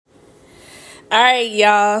All right,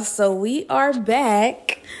 y'all. So we are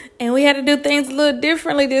back, and we had to do things a little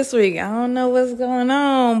differently this week. I don't know what's going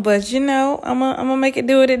on, but I'm gonna make it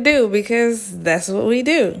do what it do because that's what we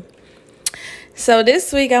do. So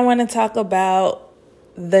this week I want to talk about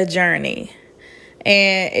the journey,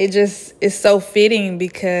 and it's so fitting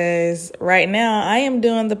because right now I am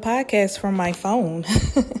doing the podcast from my phone,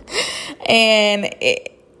 and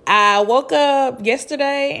I woke up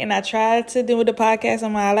yesterday and I tried to do the podcast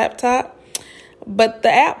on my laptop. But the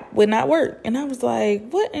app would not work. And I was like,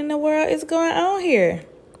 what in the world is going on here?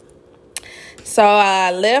 So I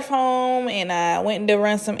left home and I went to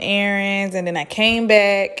run some errands. And then I came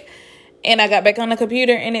back and I got back on the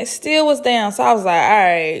computer and it still was down. So I was like, all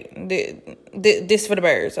right, this for the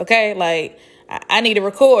birds, okay? Like, I need to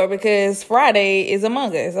record because Friday is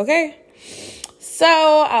Among Us, okay? So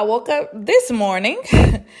I woke up this morning,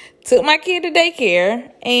 took my kid to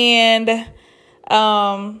daycare, and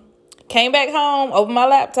came back home, opened my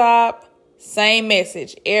laptop, same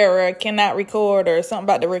message, error, cannot record, or something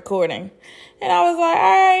about the recording. And I was like,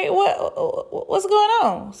 all right, what's going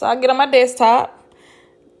on? So I get on my desktop,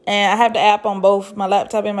 and I have the app on both my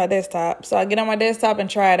laptop and my desktop. So I get on my desktop and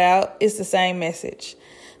try it out. It's the same message.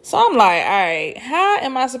 So I'm like, all right, how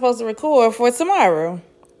am I supposed to record for tomorrow?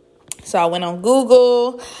 So I went on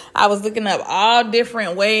Google. I was looking up all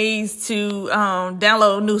different ways to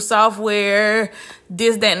download new software,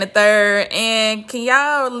 this, that, and the third. And can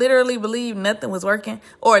y'all literally believe nothing was working,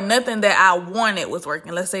 or nothing that I wanted was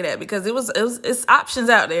working? Let's say that, because it's options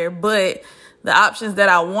out there, but the options that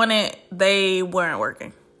I wanted, they weren't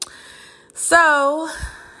working. So,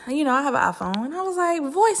 I have an iPhone, and I was like,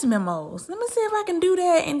 voice memos. Let me see if I can do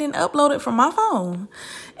that and then upload it from my phone.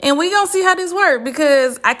 And we gonna see how this works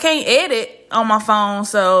because I can't edit on my phone.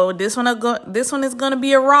 So this one is gonna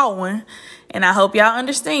be a raw one, and I hope y'all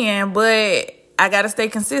understand. But I gotta stay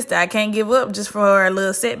consistent. I can't give up just for a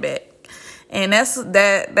little setback. And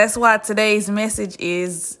that's why today's message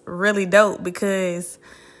is really dope, because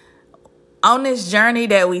on this journey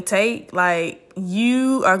that we take, like,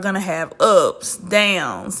 you are going to have ups,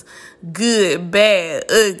 downs, good, bad,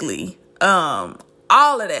 ugly, all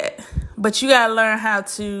of that. But you got to learn how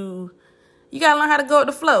to go with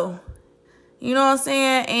the flow. You know what I'm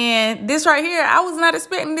saying? And this right here, I was not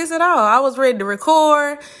expecting this at all. I was ready to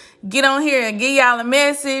record, get on here and give y'all a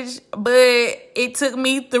message, but it took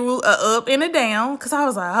me through a up and a down, because I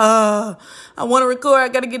was like, I want to record. I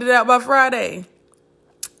got to get it out by Friday.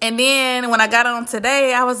 And then when I got on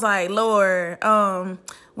today, I was like, Lord,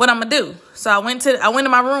 what I'm gonna do? So I went to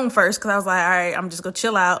my room first, because I was like, all right, I'm just gonna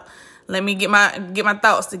chill out. Let me get my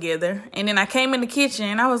thoughts together. And then I came in the kitchen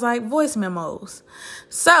and I was like, voice memos.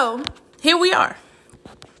 So here we are.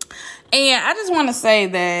 And I just want to say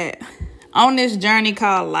that on this journey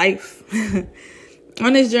called life, you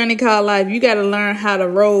got to learn how to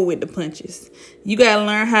roll with the punches. You got to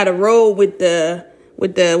learn how to roll with the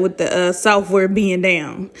software being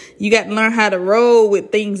down. You got to learn how to roll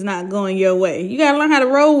with things not going your way. You got to learn how to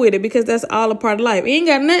roll with it, because that's all a part of life. It ain't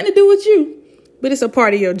got nothing to do with you, but it's a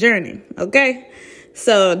part of your journey. Okay?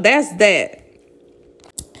 So that's that.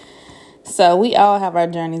 So we all have our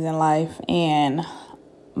journeys in life, and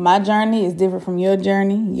my journey is different from your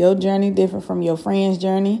journey. Your journey different from your friend's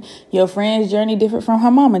journey. Your friend's journey different from her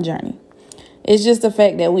mama's journey. It's just the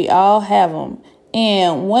fact that we all have them.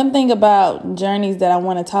 And one thing about journeys that I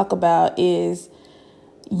want to talk about is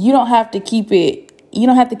you don't have to keep it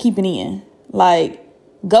in. Like,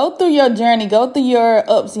 go through your journey, go through your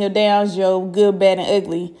ups and your downs, your good, bad, and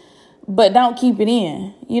ugly, but don't keep it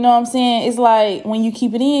in. You know what I'm saying? It's like when you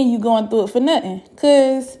keep it in, you going through it for nothing.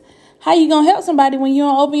 Because how you going to help somebody when you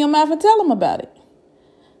don't open your mouth and tell them about it?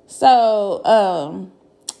 So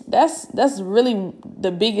that's really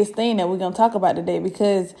the biggest thing that we're going to talk about today,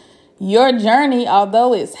 because your journey,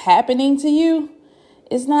 although it's happening to you,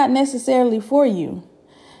 it's not necessarily for you.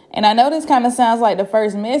 And I know this kind of sounds like the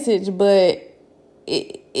first message, but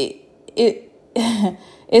it's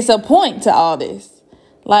a point to all this.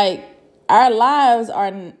 Like, our lives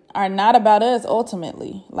are not about us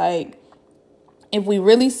ultimately. Like, if we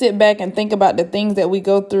really sit back and think about the things that we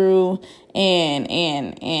go through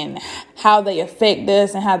and how they affect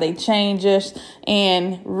us and how they change us,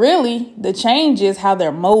 and really the change is how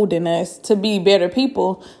they're molding us to be better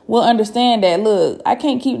people, we'll understand that, look, I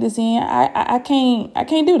can't keep this in. I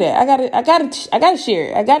can't do that. I gotta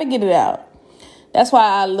share it. I gotta get it out. That's why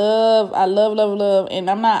I love, and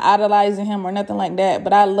I'm not idolizing him or nothing like that,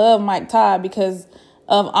 but I love Mike Todd because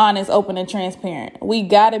of honest, open, and transparent. We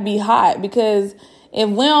gotta be hot, because if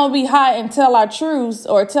we don't be hot and tell our truths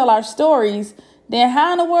or tell our stories, then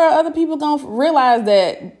how in the world other people gonna realize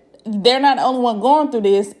that they're not the only one going through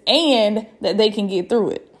this, and that they can get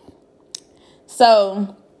through it.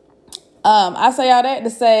 So I say all that to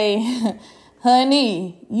say,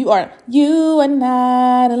 honey, you are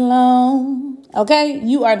not alone. Okay?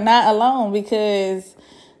 You are not alone, because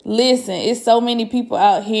listen, it's so many people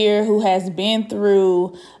out here who has been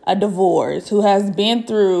through a divorce, who has been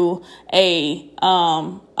through a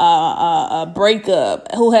breakup,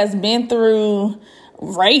 who has been through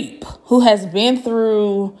rape, who has been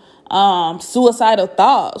through suicidal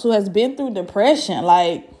thoughts, who has been through depression.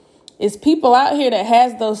 Like, it's people out here that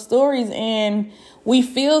has those stories, and we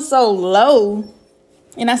feel so low.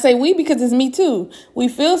 And I say we because it's me too. We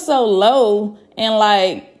feel so low and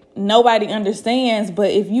like nobody understands.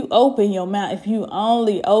 But if you open your mouth, if you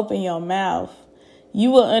only open your mouth,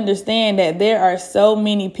 you will understand that there are so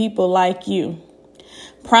many people like you.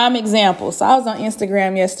 Prime example. So I was on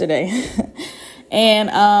Instagram yesterday and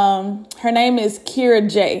her name is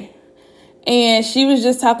Kira J. And she was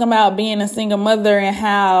just talking about being a single mother and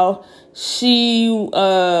how she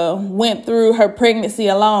went through her pregnancy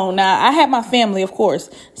alone. Now, I had my family, of course.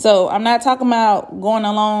 So I'm not talking about going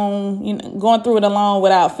alone, going through it alone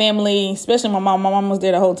without family, especially my mom. My mom was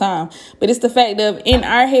there the whole time. But it's the fact of, in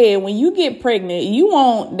our head, when you get pregnant, you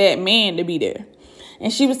want that man to be there.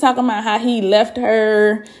 And she was talking about how he left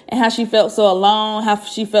her and how she felt so alone, how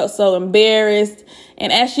she felt so embarrassed.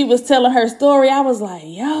 And as she was telling her story, I was like,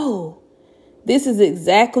 yo, this is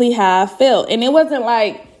exactly how I felt. And it wasn't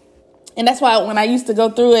like, and that's why when I used to go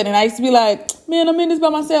through it and I used to be like, man, I'm in this by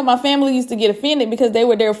myself. My family used to get offended because they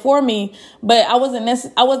were there for me, but I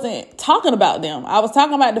wasn't talking about them. I was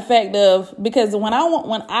talking about the fact of, because when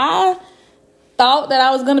I thought that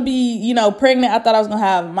I was going to be, pregnant, I thought I was going to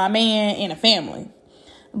have my man and a family.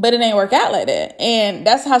 But it didn't work out like that. And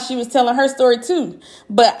that's how she was telling her story too.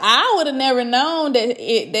 But I would have never known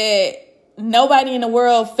that nobody in the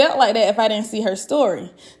world felt like that if I didn't see her story.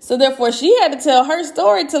 So therefore, she had to tell her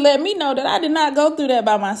story to let me know that I did not go through that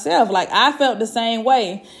by myself. Like, I felt the same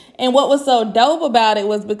way. And what was so dope about it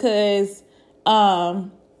was because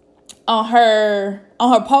on her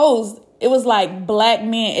post, it was like black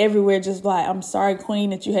men everywhere, just like, I'm sorry,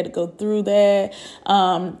 queen, that you had to go through that.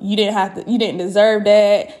 You didn't deserve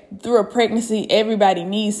that. Through a pregnancy, everybody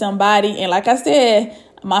needs somebody. And like I said,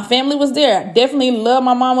 my family was there. I definitely love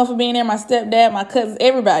my mama for being there, my stepdad, my cousins,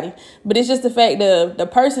 everybody. But it's just the fact of the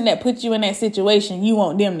person that put you in that situation, you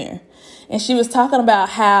want them there. And she was talking about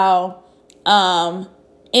how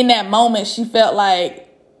in that moment she felt like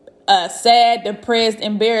sad, depressed,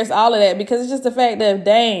 embarrassed, all of that, because it's just the fact that,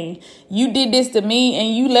 dang, you did this to me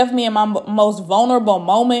and you left me in my most vulnerable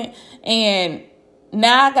moment. And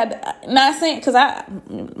now I got, not saying, because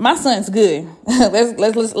my son's good.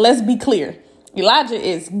 let's be clear. Elijah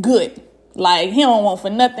is good. Like, he don't want for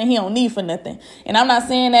nothing. He don't need for nothing. And I'm not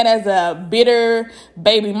saying that as a bitter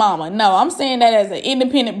baby mama. No, I'm saying that as an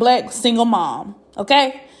independent black single mom.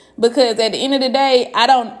 Okay? Because at the end of the day,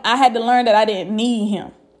 I had to learn that I didn't need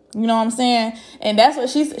him. You know what I'm saying? And that's what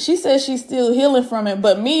she says she's still healing from it.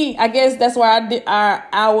 But me, I guess that's where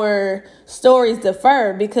our stories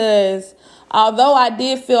differ, because although I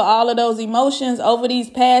did feel all of those emotions over these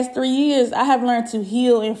past 3 years, I have learned to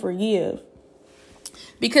heal and forgive.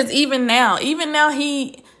 Because even now,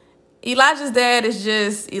 Elijah's dad is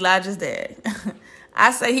just Elijah's dad.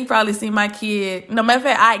 I say he probably seen my kid. No matter of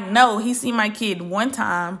fact, I know he seen my kid one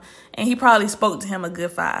time and he probably spoke to him a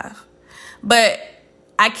good 5. But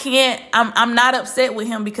I'm not upset with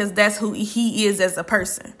him because that's who he is as a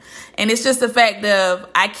person. And it's just the fact of,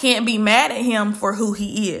 I can't be mad at him for who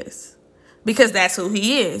he is. Because that's who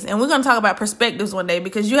he is. And we're going to talk about perspectives one day,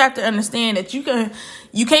 because you have to understand that you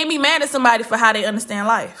can't be mad at somebody for how they understand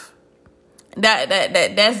life.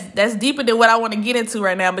 That's deeper than what I want to get into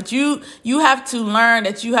right now. But you have to learn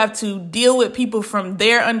that you have to deal with people from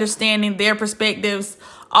their understanding, their perspectives,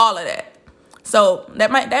 all of that. So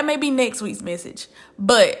that may be next week's message.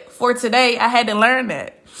 But for today, I had to learn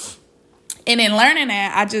that. And in learning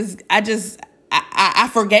that, I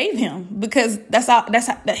forgave him, because that's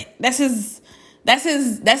his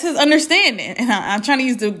understanding. And I'm trying to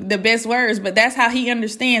use the best words, but that's how he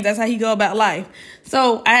understands. That's how he go about life.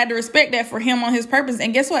 So I had to respect that for him on his purpose.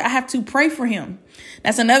 And guess what? I have to pray for him.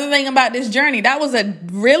 That's another thing about this journey. That was a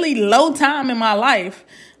really low time in my life,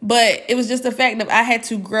 but it was just the fact that I had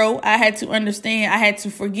to grow. I had to understand. I had to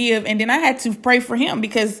forgive. And then I had to pray for him,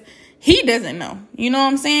 because he doesn't know. You know what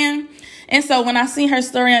I'm saying? And so when I seen her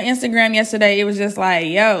story on Instagram yesterday, it was just like,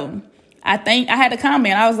 yo, I had a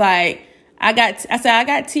comment. I was like, I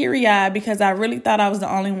got teary-eyed because I really thought I was the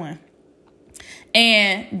only one.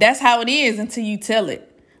 And that's how it is until you tell it.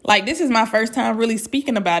 Like, this is my first time really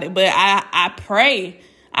speaking about it, but I pray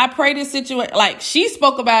I pray this situation, like she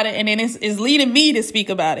spoke about it and then it's leading me to speak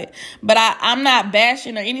about it. But I'm not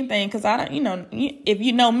bashing or anything because I don't, if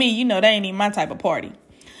you know me, that ain't even my type of party.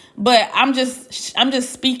 But I'm just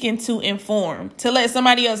speaking to inform, to let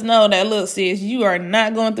somebody else know that, look, sis, you are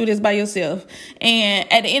not going through this by yourself.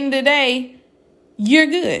 And at the end of the day, you're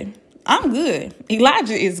good. I'm good.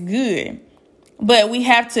 Elijah is good. But we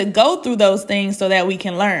have to go through those things so that we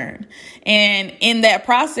can learn. And in that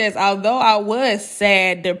process, although I was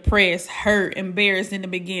sad, depressed, hurt, embarrassed in the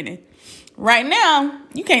beginning, right now,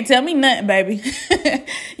 you can't tell me nothing, baby.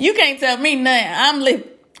 You can't tell me nothing.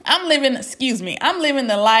 I'm living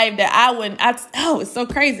the life that it's so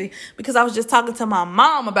crazy because I was just talking to my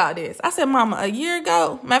mom about this. I said, Mama, a year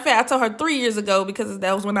ago, matter of fact, I told her 3 years ago because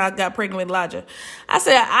that was when I got pregnant with Elijah. I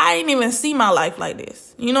said, I ain't even see my life like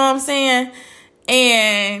this. You know what I'm saying?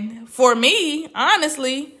 And for me,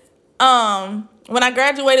 honestly, when I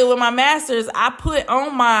graduated with my master's, I put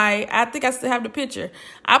on I think I still have the picture.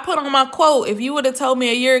 I put on my quote, if you would have told me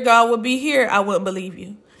a year ago I would be here, I wouldn't believe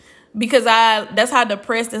you. Because that's how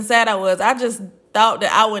depressed and sad I was. I just thought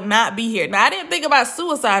that I would not be here. Now, I didn't think about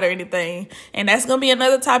suicide or anything. And that's going to be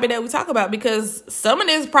another topic that we talk about because some of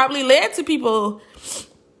this probably led to people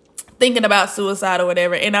thinking about suicide or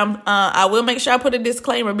whatever. And I will make sure I put a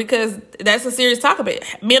disclaimer because that's a serious topic.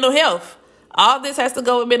 Mental health. All this has to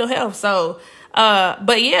go with mental health. So,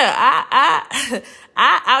 but yeah,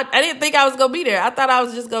 I didn't think I was going to be there. I thought I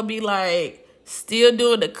was just going to be like, still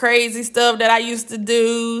doing the crazy stuff that I used to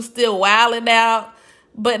do, still wilding out.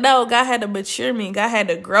 But no, God had to mature me. God had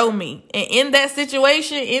to grow me. And in those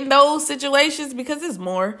situations, because it's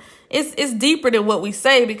more, it's deeper than what we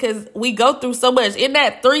say because we go through so much. In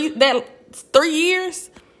that 3 years,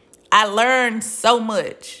 I learned so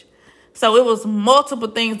much. So it was multiple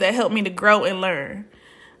things that helped me to grow and learn.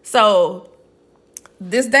 So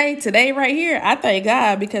today right here, I thank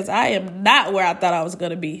God because I am not where I thought I was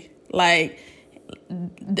going to be. Like,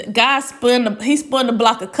 God spun the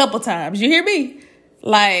block a couple times. You hear me?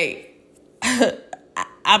 Like,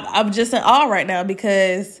 I'm just in awe right now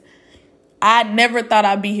because I never thought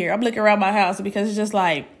I'd be here. I'm looking around my house because it's just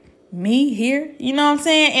like, me here? You know what I'm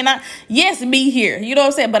saying? And yes, me here. You know what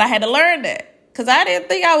I'm saying? But I had to learn that because I didn't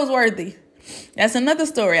think I was worthy. That's another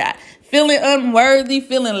story. Feeling unworthy,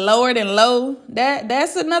 feeling lower than low.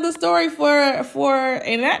 That's another story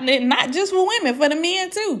and not just for women, for the men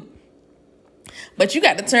too. But you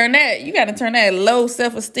got to turn that low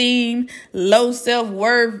self-esteem, low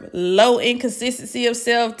self-worth, low inconsistency of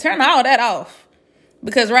self. Turn all that off.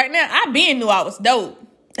 Because right now, I knew I was dope.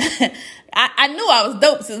 I knew I was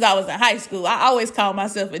dope since I was in high school. I always called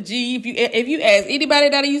myself a G. If you ask anybody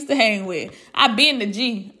that I used to hang with, I've been the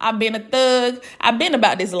G. I've been a thug. I've been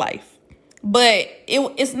about this life. But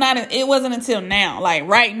it wasn't until now, like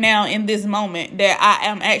right now in this moment, that I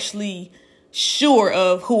am actually sure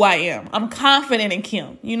of who I am. I'm confident in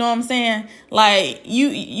Kim. You know what I'm saying? Like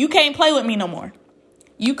you can't play with me no more.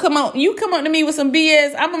 You come up to me with some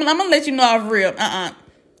BS. I'm gonna let you know I'm real.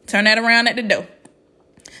 Turn that around at the door.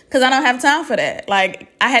 Cause I don't have time for that.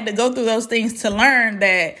 Like I had to go through those things to learn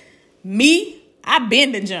that I've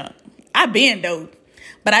been the junk. I've been dope.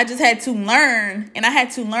 But I just had to learn, and I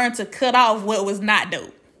had to learn to cut off what was not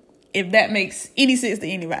dope. If that makes any sense to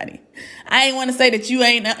anybody. I ain't want to say that you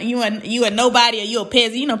a nobody or you a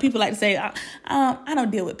peasant. You know, people like to say, I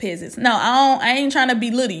don't deal with peasants. No, I ain't trying to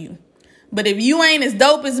belittle you. But if you ain't as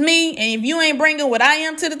dope as me, and if you ain't bringing what I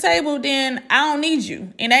am to the table, then I don't need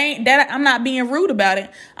you. And I'm not being rude about it.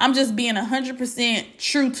 I'm just being 100%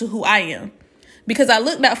 true to who I am. Because I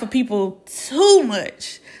looked out for people too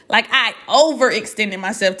much. Like I overextended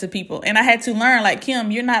myself to people. And I had to learn, like, Kim,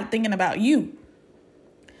 you're not thinking about you.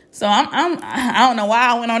 So I don't know why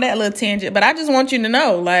I went on that little tangent, but I just want you to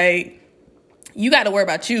know, like, you got to worry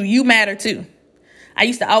about you. You matter too. I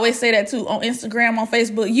used to always say that too on Instagram, on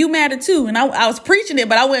Facebook. You matter too. And I was preaching it,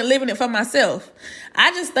 but I wasn't living it for myself.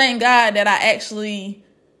 I just thank God that I actually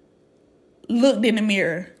looked in the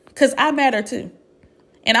mirror because I matter too.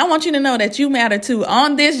 And I want you to know that you matter too.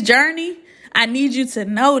 On this journey, I need you to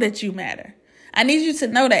know that you matter. I need you to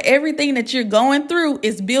know that everything that you're going through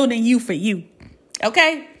is building you for you.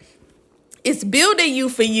 Okay? It's building you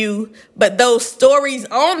for you, but those stories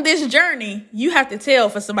on this journey, you have to tell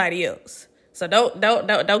for somebody else. So don't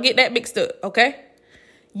get that mixed up, okay?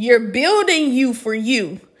 You're building you for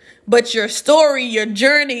you, but your story, your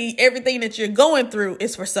journey, everything that you're going through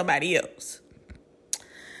is for somebody else.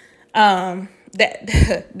 That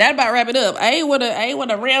about wrap it up. I ain't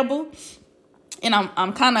wanna ramble, and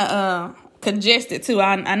I'm kind of congested too.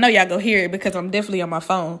 I know y'all go hear it because I'm definitely on my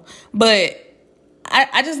phone, but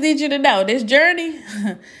I just need you to know this journey,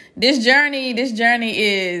 this journey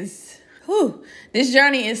is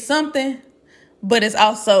something, but it's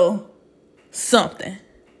also something.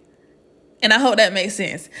 And I hope that makes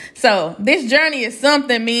sense. So this journey is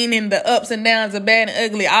something, meaning the ups and downs, the bad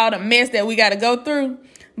and ugly, all the mess that we got to go through.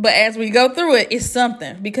 But as we go through it, it's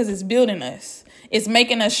something because it's building us. It's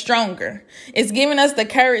making us stronger. It's giving us the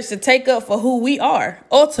courage to take up for who we are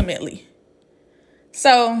ultimately.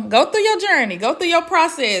 So go through your journey, go through your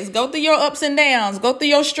process, go through your ups and downs, go through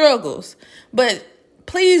your struggles. But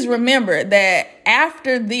please remember that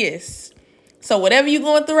after this, so whatever you're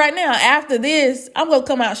going through right now, after this, I'm going to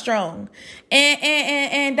come out strong.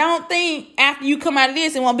 And don't think after you come out of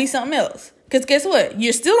this, it won't be something else. Because guess what?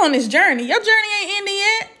 You're still on this journey. Your journey ain't ending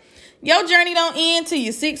yet. Your journey don't end till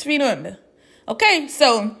you're 6 feet under. Okay,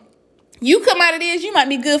 so you come out of this, you might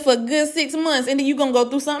be good for a good 6 months, and then you're going to go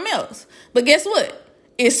through something else. But guess what?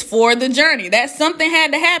 It's for the journey. That something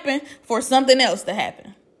had to happen for something else to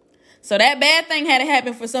happen. So that bad thing had to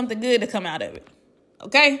happen for something good to come out of it.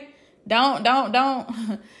 Okay? Don't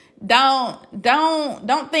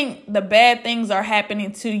think the bad things are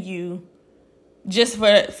happening to you just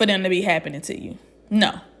for them to be happening to you.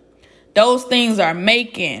 No. Those things are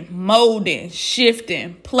making, molding,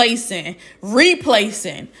 shifting, placing,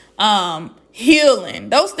 replacing, healing.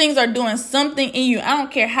 Those things are doing something in you. I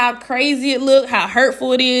don't care how crazy it looks, how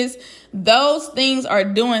hurtful it is. Those things are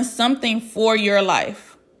doing something for your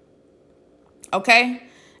life. Okay?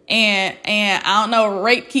 And I don't know,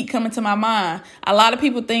 rape keep coming to my mind. A lot of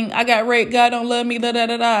people think I got raped, God don't love me, da da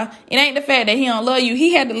da da. It ain't the fact that he don't love you.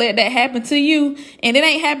 He had to let that happen to you. And it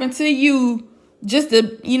ain't happened to you just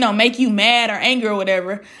to, make you mad or angry or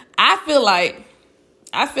whatever. I feel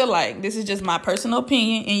like this is just my personal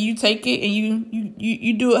opinion, and you take it and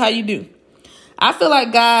you do it how you do. I feel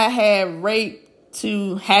like God had rape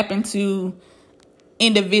to happen to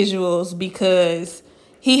individuals because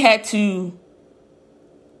he had to.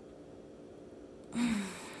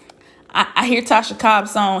 I hear Tasha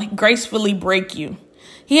Cobb's song, gracefully break you.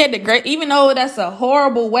 He had to, even though that's a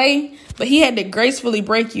horrible way, but he had to gracefully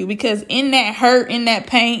break you, because in that hurt, in that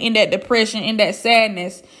pain, in that depression, in that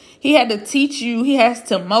sadness, he had to teach you, he has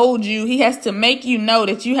to mold you, he has to make you know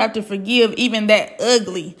that you have to forgive even that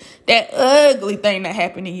ugly thing that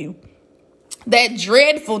happened to you. That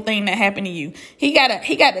dreadful thing that happened to you. He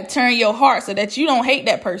gotta turn your heart so that you don't hate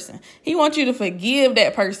that person. He wants you to forgive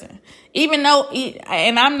that person. Even though,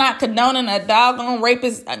 and I'm not condoning a doggone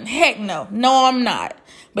rapist. Heck no. No, I'm not.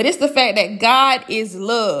 But it's the fact that God is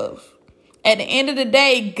love. At the end of the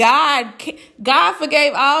day, God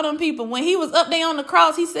forgave all them people. When he was up there on the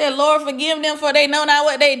cross, he said, Lord, forgive them, for they know not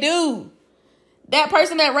what they do. That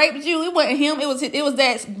person that raped you, it wasn't him. It was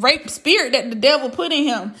that rape spirit that the devil put in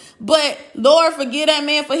him. But Lord, forgive that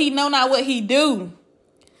man, for he know not what he do.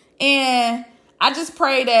 And I just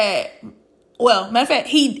pray that, well, matter of fact,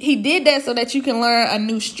 he did that so that you can learn a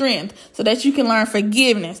new strength, so that you can learn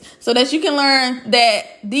forgiveness, so that you can learn that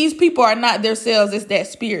these people are not themselves, it's that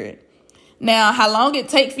spirit. Now, how long it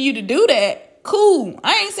take for you to do that, cool.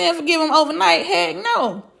 I ain't saying forgive them overnight. Heck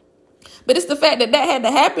no. But it's the fact that had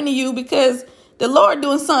to happen to you because the Lord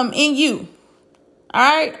doing something in you. All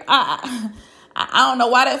right. I don't know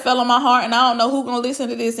why that fell on my heart, and I don't know who's going to listen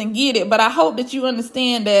to this and get it. But I hope that you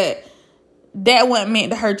understand that wasn't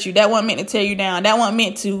meant to hurt you. That wasn't meant to tear you down. That wasn't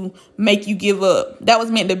meant to make you give up. That was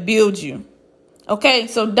meant to build you. Okay.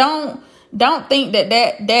 So don't think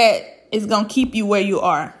that is going to keep you where you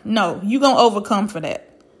are. No, you're going to overcome for that.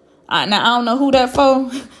 Now, I don't know who that for,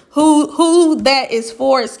 who that is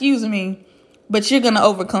for, excuse me. But you're going to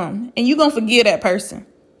overcome, and you're going to forgive that person.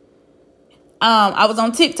 I was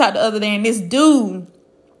on TikTok the other day, and this dude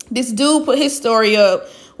put his story up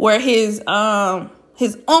where his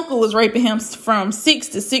uncle was raping him from 6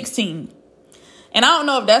 to 16. And I don't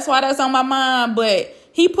know if that's why that's on my mind, but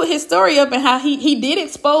he put his story up and how he did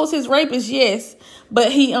expose his rapist, yes.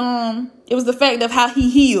 But it was the fact of how he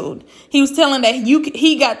healed. He was telling that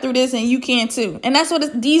he got through this and you can too. And that's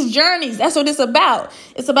what these journeys, that's what it's about.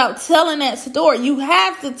 It's about telling that story. You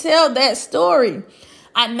have to tell that story.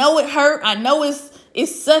 I know it hurt. I know it's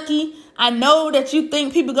sucky. I know that you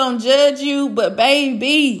think people gonna judge you, but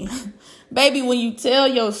baby, when you tell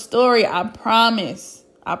your story, I promise,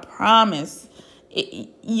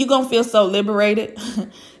 you're gonna feel so liberated.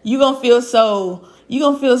 You're gonna feel so,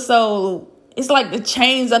 it's like the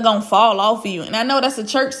chains are going to fall off of you. And I know that's a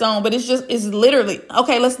church song, but it's literally,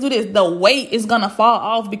 okay, let's do this. The weight is going to fall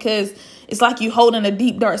off because it's like you holding a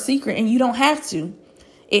deep, dark secret and you don't have to.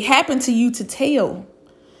 It happened to you to tell.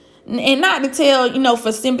 And not to tell,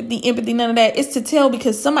 for sympathy, empathy, none of that. It's to tell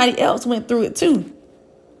because somebody else went through it too.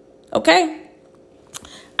 Okay?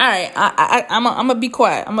 All right, I'm gonna be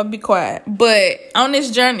quiet. But on this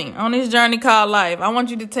journey called life, I want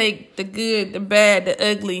you to take the good, the bad, the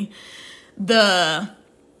ugly, the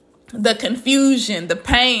confusion, the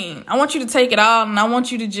pain. I want you to take it all, and I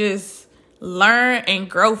want you to just learn and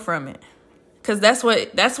grow from it. Cause that's why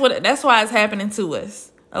it's happening to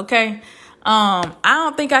us. Okay. I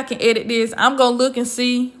don't think I can edit this. I'm gonna look and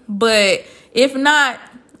see, but if not,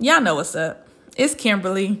 y'all know what's up. It's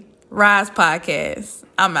Kimberly Rise Podcast.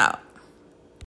 I'm out.